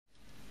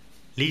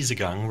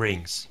Liesegang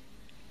rings.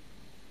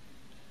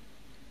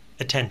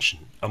 Attention!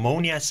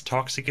 Ammonia is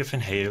toxic if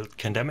inhaled,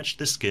 can damage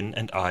the skin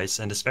and eyes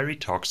and is very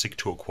toxic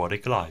to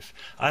aquatic life.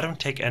 I don't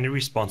take any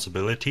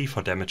responsibility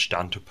for damage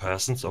done to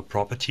persons or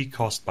property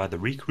caused by the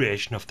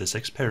recreation of this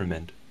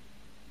experiment.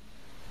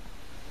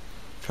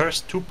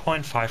 First,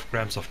 2.5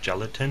 grams of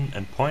gelatin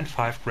and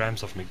 0.5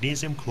 grams of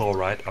magnesium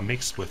chloride are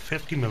mixed with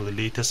 50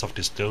 milliliters of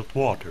distilled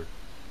water.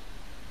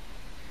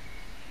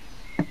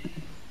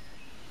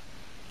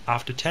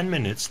 After 10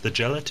 minutes, the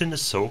gelatin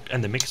is soaked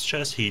and the mixture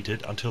is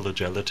heated until the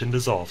gelatin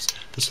dissolves.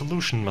 The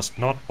solution must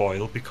not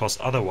boil because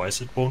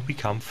otherwise it won't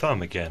become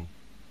firm again.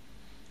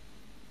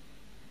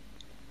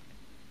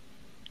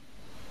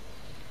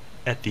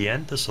 At the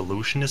end, the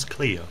solution is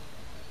clear.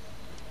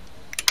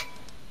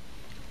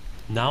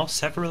 Now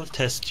several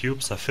test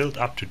tubes are filled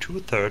up to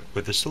 2/3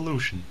 with the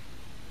solution.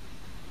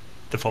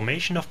 The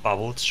formation of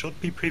bubbles should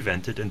be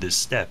prevented in this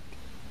step.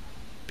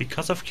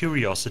 Because of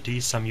curiosity,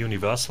 some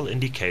universal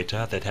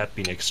indicator that had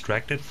been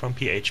extracted from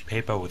pH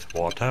paper with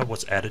water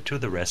was added to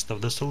the rest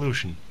of the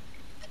solution.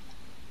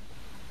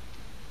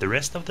 The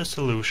rest of the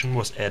solution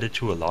was added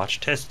to a large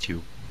test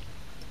tube.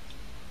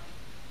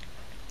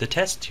 The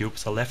test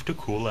tubes are left to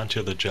cool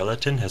until the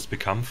gelatin has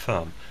become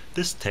firm.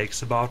 This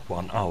takes about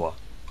 1 hour.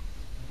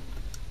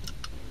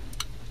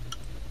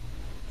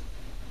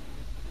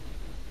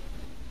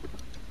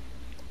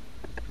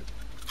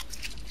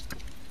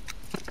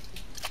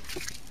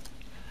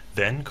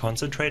 Then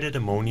concentrated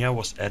ammonia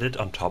was added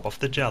on top of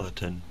the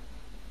gelatin.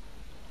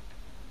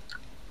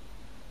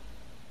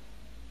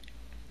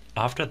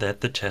 After that,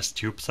 the test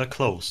tubes are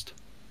closed.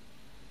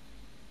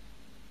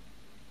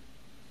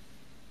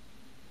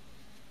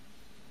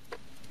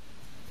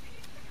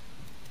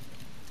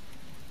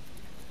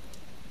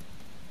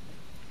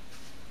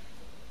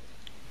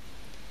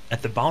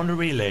 At the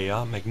boundary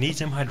layer,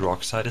 magnesium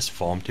hydroxide is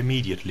formed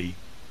immediately.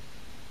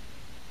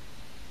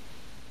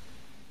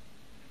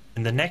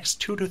 In the next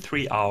 2 to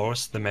 3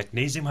 hours, the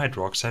magnesium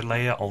hydroxide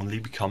layer only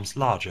becomes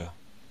larger.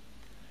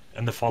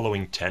 In the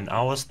following 10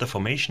 hours, the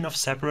formation of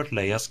separate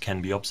layers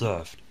can be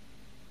observed.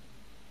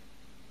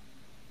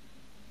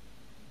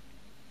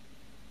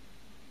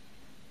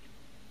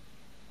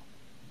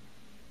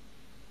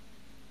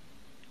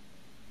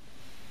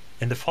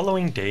 In the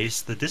following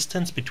days, the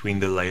distance between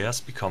the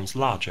layers becomes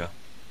larger.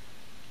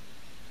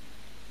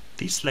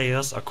 These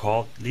layers are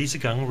called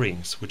Liesegang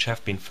rings, which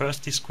have been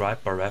first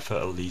described by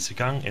Raphael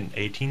Liesegang in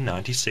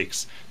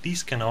 1896.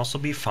 These can also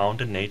be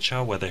found in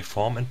nature where they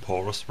form in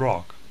porous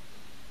rock.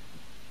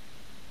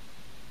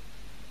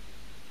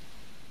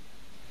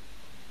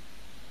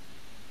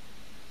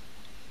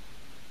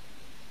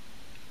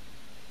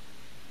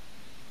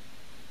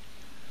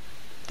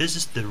 This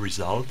is the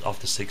result of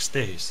the 6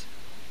 days.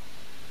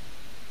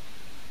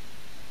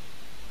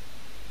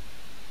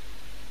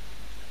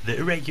 The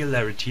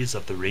irregularities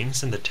of the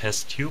rings in the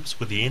test tubes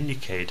with the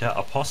indicator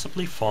are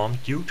possibly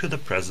formed due to the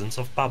presence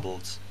of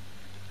bubbles.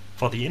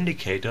 For the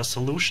indicator,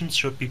 solutions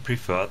should be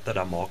preferred that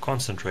are more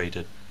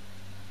concentrated.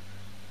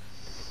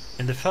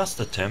 In the first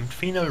attempt,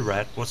 phenyl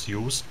red was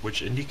used,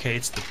 which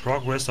indicates the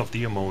progress of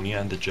the ammonia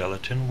and the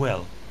gelatin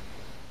well.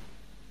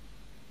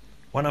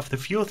 One of the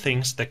few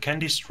things that can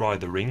destroy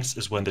the rings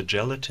is when the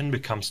gelatin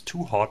becomes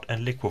too hot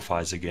and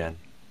liquefies again.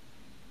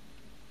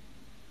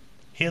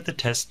 Here the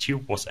test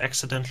tube was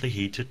accidentally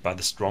heated by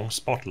the strong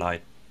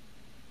spotlight.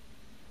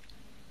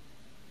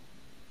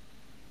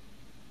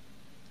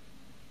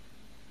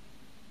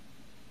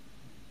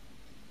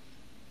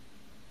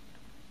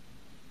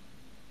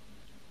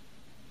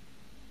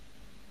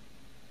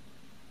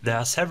 There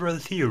are several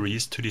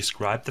theories to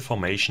describe the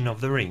formation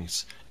of the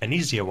rings. An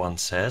easier one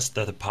says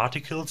that the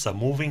particles are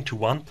moving to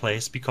one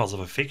place because of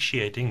a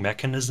fixating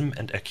mechanism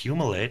and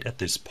accumulate at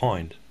this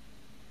point.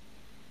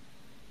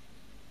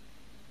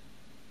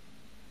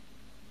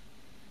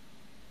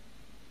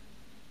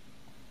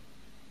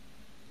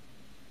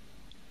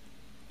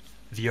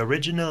 The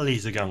original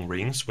Liesegang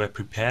rings were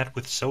prepared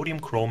with sodium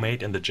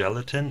chromate in the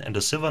gelatin and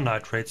a silver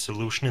nitrate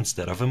solution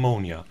instead of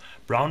ammonia.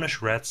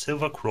 Brownish-red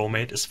silver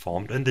chromate is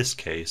formed in this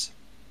case.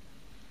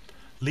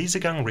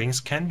 Liesegang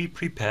rings can be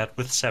prepared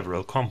with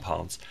several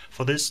compounds.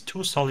 For this,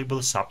 2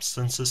 soluble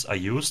substances are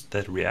used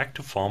that react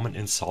to form an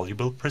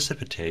insoluble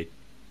precipitate.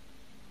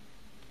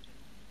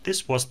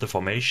 This was the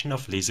formation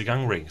of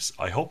Liesegang rings.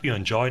 I hope you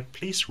enjoyed.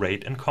 Please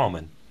rate and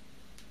comment.